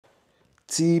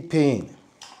TPain.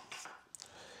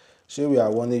 Sure, we are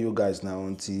warning you guys now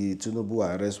until Tinubu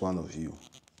arrest one of you.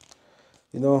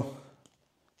 You know,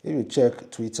 if you check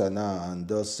Twitter now and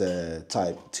just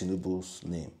type Tinubu's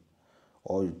name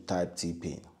or you type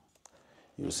TPain,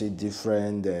 you'll see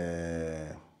different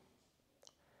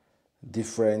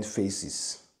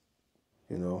faces,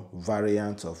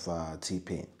 variant of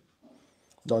TPain.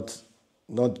 Not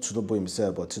Tinubu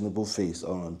himself, but Tinubu face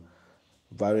on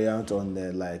variant on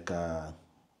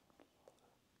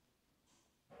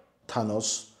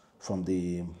Thanos from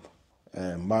the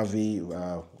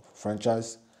Marvel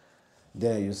franchise.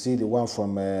 Then you see the one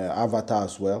from Avatar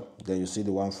as well. Then you see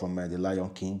the one from The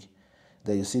Lion King.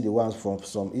 Then you see the ones from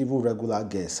some Evil regular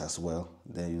guests as well.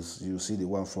 Then you see the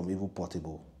one from Evil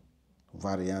Portable.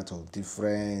 Variant of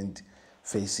different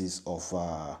faces of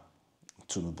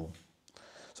Tinubu.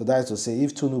 So that is to say,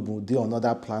 if Tinubu did on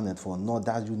another planet for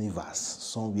another universe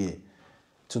somewhere,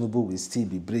 Tinubu will still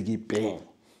be bringing pain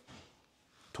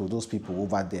to those people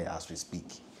over there as we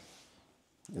speak.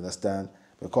 You understand?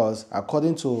 Because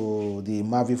according to the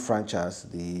Marvel franchise,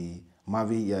 the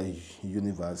Marvel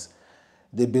universe,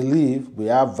 they believe we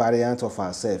have variants of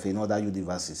ourselves in other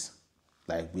universes.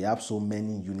 Like we have so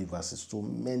many universes, so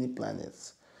many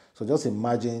planets. So just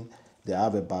imagine they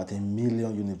have about 1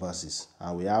 million universes,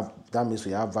 and that means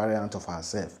we have variants of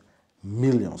ourselves,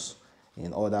 millions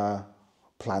in other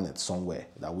planets somewhere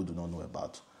that we do not know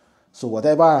about. So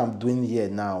whatever I'm doing here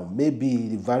now, maybe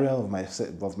the variant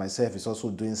of myself is also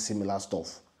doing similar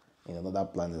stuff in another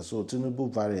planet. So Tinubu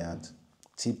variant,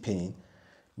 TPain,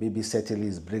 maybe certainly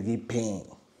is bringing pain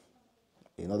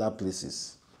in other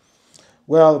places.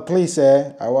 Well, please,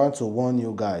 I want to warn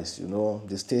you guys,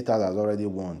 the state has already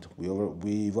warned.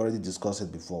 We've already discussed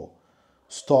it before.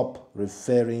 Stop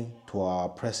referring to our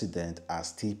president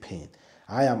as TPain.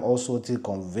 I am also still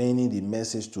conveying the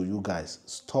message to you guys.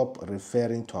 Stop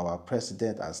referring to our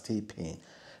president as TPain.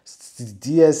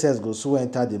 DSS go so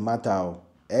enter the matter.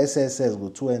 SSS go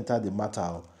to enter the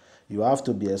matter. You have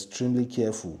to be extremely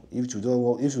careful if you don't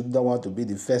want to be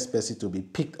the first person to be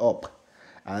picked up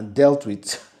and dealt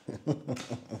with.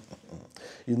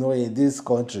 In this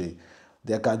country,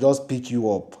 they can just pick you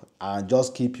up and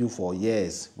just keep you for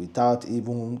years without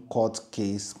even court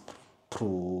case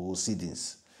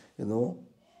proceedings.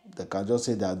 They can just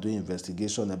say they are doing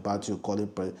investigation about you calling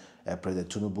President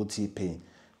Tinubu TPain.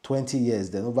 20 years,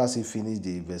 they never see finish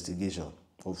the investigation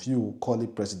of you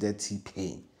calling President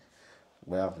TPain.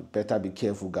 Well, you better be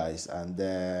careful, guys. And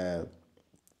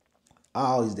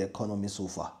how is the economy so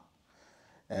far?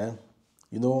 I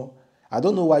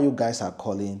don't know why you guys are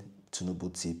calling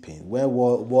Tinubu TPain. When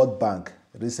World Bank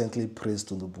recently praised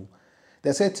Tinubu,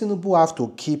 they said Tinubu have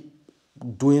to keep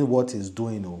doing what he's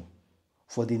doing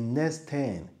for the next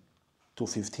 10 to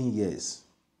 15 years.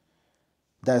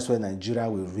 That's when Nigeria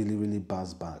will really, really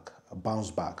bounce back.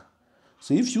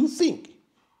 So if you think,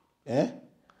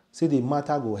 say the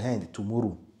matter go end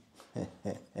tomorrow,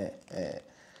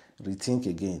 rethink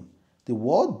again. The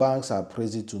World Banks are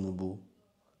praising Tinubu.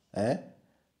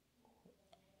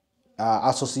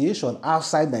 Association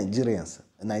outside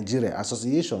Nigeria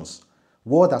associations,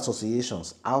 world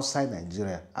associations outside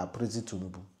Nigeria are praising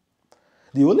Tinubu.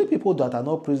 The only people that are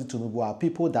not praising Tinubu are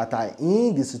people that are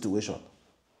in the situation.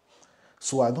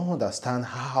 So I don't understand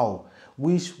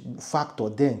which factor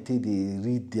then till they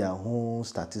read their own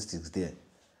statistics there.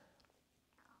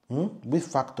 Which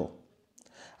factor?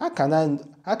 How can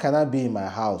I be in my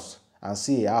house and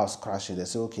see a house crashing? They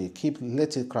say, okay,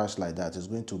 let it crash like that. It's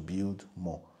going to build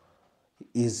more.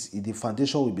 The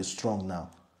foundation will be strong now.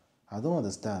 I don't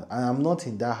understand. And I'm not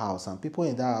in that house, and people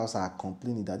in that house are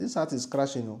complaining that this house is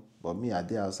crashing. But me, I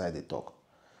there outside they talk.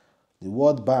 The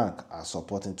World Bank are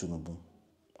supporting Tinubu.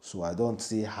 So I don't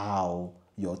see how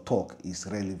your talk is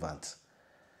relevant.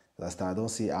 I don't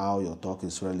see how your talk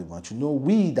is relevant.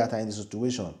 We that are in the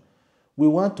situation, we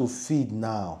want to feed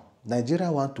now.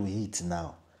 Nigeria want to eat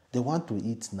now. They want to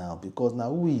eat now because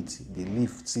now we eat, they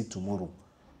live, see tomorrow.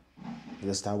 We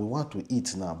want to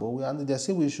eat now, but they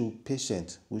say we should be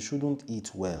patient. We shouldn't eat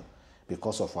well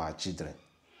because of our children.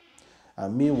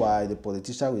 And meanwhile, the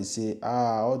politician will say,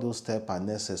 all those steps are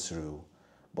necessary.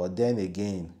 But then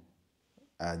again,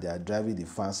 they are driving the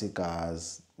fancy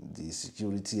cars, the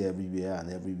security everywhere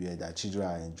and everywhere that children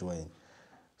are enjoying.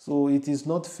 So it is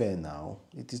not fair now.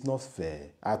 It is not fair.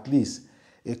 At least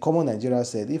a common Nigerian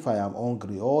said, if I am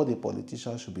hungry, all the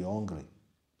politicians should be hungry.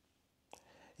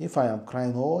 If I am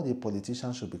crying, all the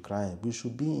politicians should be crying. We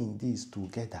should be in this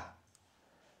together.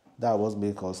 That was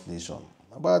make us nation.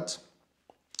 But,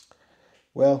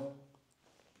 well,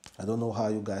 I don't know how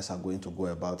you guys are going to go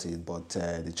about it, but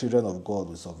the children of God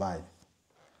will survive.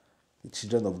 The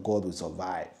children of God will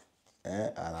survive.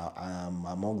 And I am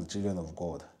among the children of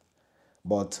God.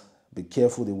 But be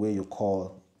careful the way you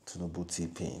call Tinubu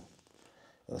TPain.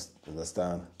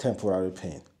 Understand? Temporary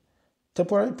pain.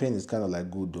 Temporary pain is kind of like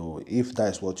good though, if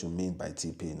that is what you mean by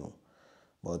TPain. No.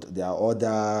 But there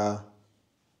are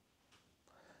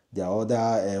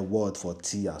other word for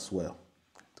T as well.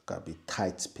 It can be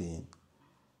tight pain,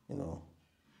 you know.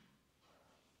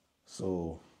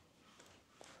 So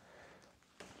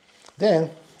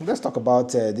then let's talk about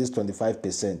this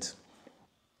 25%.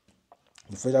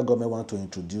 The federal government want to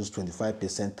introduce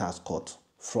 25% tax cut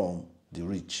from the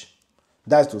rich.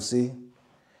 That's to say,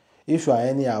 if you are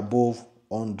earning above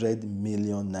 100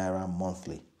 million naira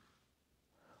monthly,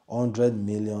 100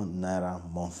 million naira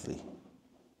monthly,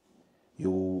 they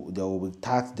will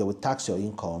tax your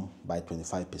income by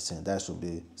 25%. That should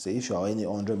be, say if you are earning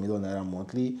 100 million naira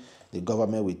monthly, the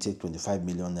government will take 25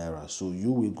 million naira. So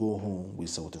you will go home with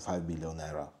 75 million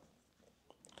naira.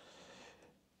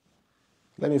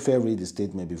 Let me first read the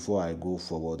statement before I go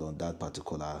forward on that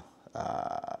particular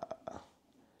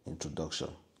introduction.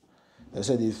 They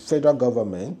said the federal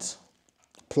government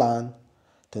plan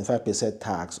 25%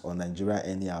 tax on Nigeria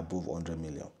earning above 100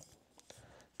 million.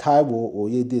 Taiwo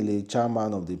Oyedele,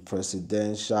 chairman of the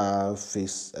Presidential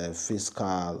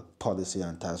Fiscal Policy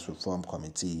and Tax Reform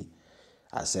Committee,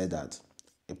 has said that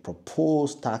a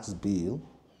proposed tax bill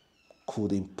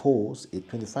could impose a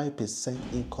 25%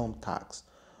 income tax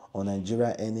on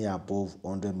Nigeria earning above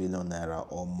 100 million naira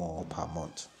or more per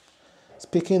month.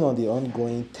 Speaking on the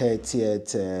ongoing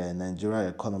 30th Nigeria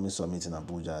Economy Summit in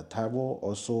Abuja, Taiwo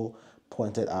also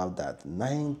pointed out that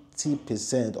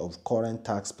 90% of current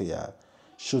taxpayers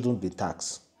shouldn't be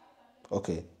taxed.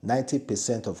 Okay,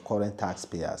 90% of current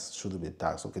taxpayers shouldn't be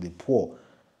taxed. Okay, the poor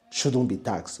shouldn't be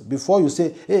taxed. Before you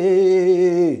say,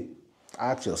 hey,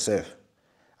 ask yourself,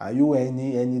 are you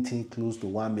earning anything close to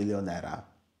 1 million naira?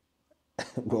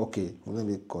 Okay, let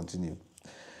me continue.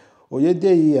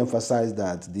 Oyedele emphasized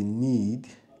that the need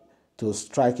to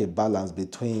strike a balance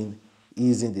between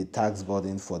easing the tax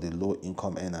burden for the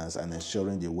low-income earners and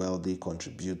ensuring the wealthy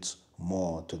contribute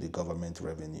more to the government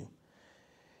revenue.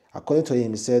 According to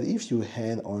him, he said, if you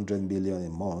earn 100 million a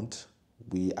month,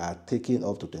 we are taking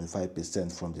up to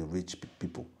 25% from the rich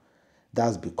people.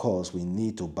 That's because we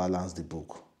need to balance the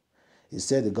book. He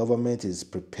said the government is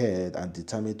prepared and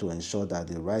determined to ensure that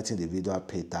the right individual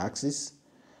pay taxes,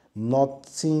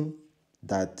 nothing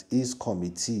that his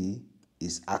committee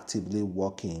is actively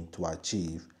working to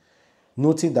achieve,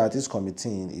 noting that his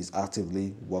committee is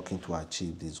actively working to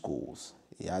achieve these goals.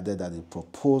 He added that the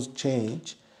proposed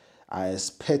change are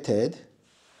expected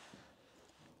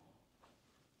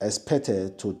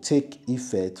to take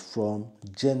effect from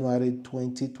January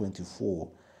 2024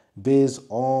 based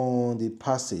on the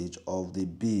passage of the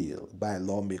bill by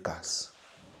lawmakers.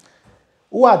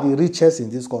 Who are the richest in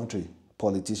this country?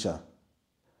 Politicians.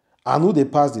 And who they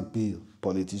pass the bill?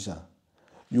 Politicians.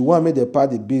 You want me to pass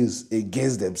the bills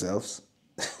against themselves?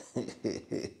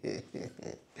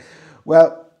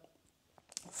 Well,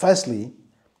 firstly,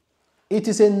 it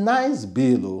is a nice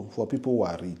bill for people who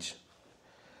are rich.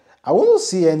 I won't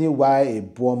see any why a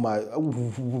poor man,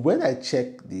 when I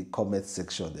check the comment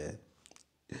section there,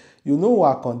 you know who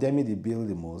are condemning the bill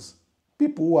the most?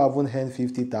 People who haven't earned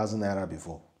 50,000 naira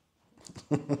before.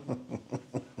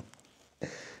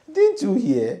 Didn't you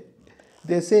hear?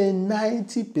 They say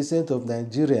 90% of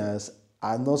Nigerians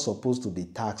are not supposed to be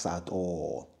taxed at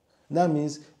all. That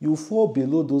means you fall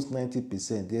below those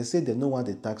 90%. They say they don't want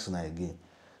the tax now again.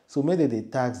 So maybe they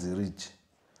tax the rich.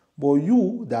 But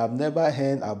you that have never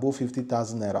earned above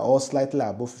 50,000 naira or slightly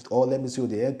above 50, or let me say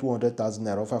they earn 200,000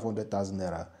 naira or 500,000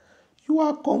 naira, you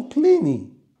are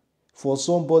complaining for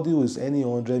somebody who is earning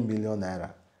 100 million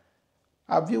naira.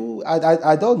 Have you?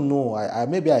 I don't know.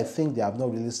 Maybe I think they have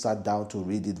not really sat down to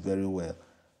read it very well.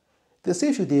 They say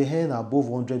if they earn above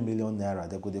 100 million naira,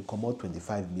 they come out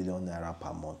 25 million naira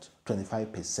per month.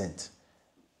 25%.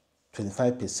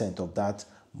 25% of that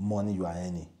money you are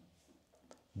earning.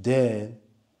 Then,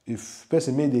 if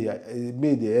person made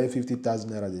the 50,000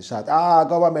 naira, they shout,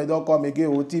 government don't come again,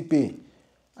 TPain.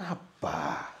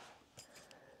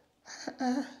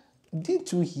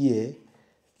 Didn't you hear?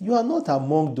 You are not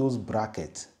among those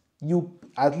brackets. You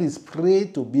at least pray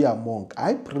to be among.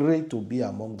 I pray to be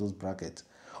among those brackets.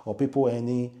 Or people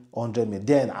earning 100 million.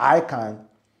 Then I can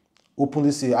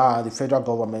openly say, the federal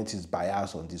government is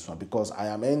biased on this one because I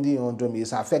am earning 100 million.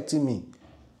 It's affecting me.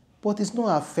 But it's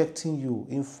not affecting you.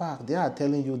 In fact, they are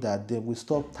telling you that they will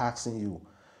stop taxing you.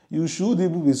 You should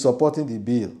even be supporting the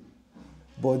bill.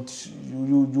 But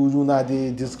you not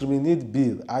the discriminate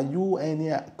bill. Are you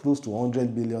earning close to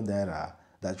 100 million naira?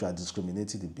 that you are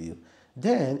discriminating the bill.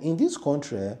 Then in this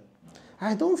country,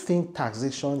 I don't think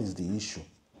taxation is the issue.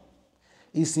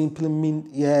 It's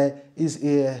implementing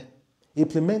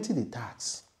the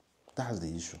tax. That's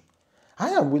the issue. I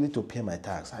am willing to pay my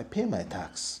tax. I pay my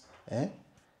tax.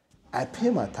 I pay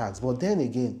my tax. But then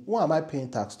again, who am I paying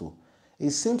tax to?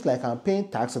 It seems like I'm paying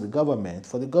tax to the government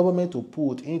for the government to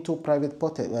put into private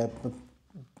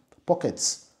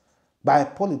pockets by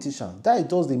politicians. That is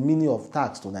just the meaning of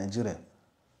tax to Nigeria.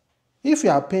 If we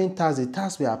are paying tax, the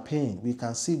tax we are paying, we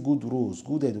can see good roads,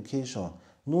 good education,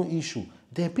 no issue.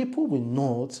 Then people will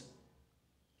not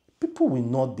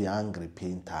be angry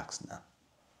paying tax now.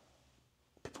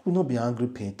 People will not be angry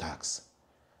paying tax.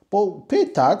 But pay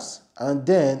tax and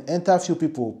then enter few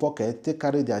people pocket, take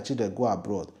carry their children, go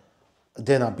abroad.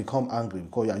 Then I become angry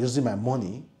because you are using my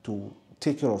money to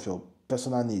take care of your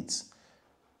personal needs.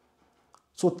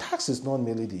 So tax is not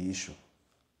merely the issue.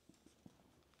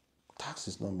 Tax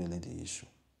is not merely the issue.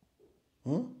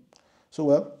 So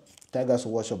well, thank you guys for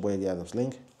watching your boy Adams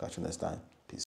Link. Catch you next time.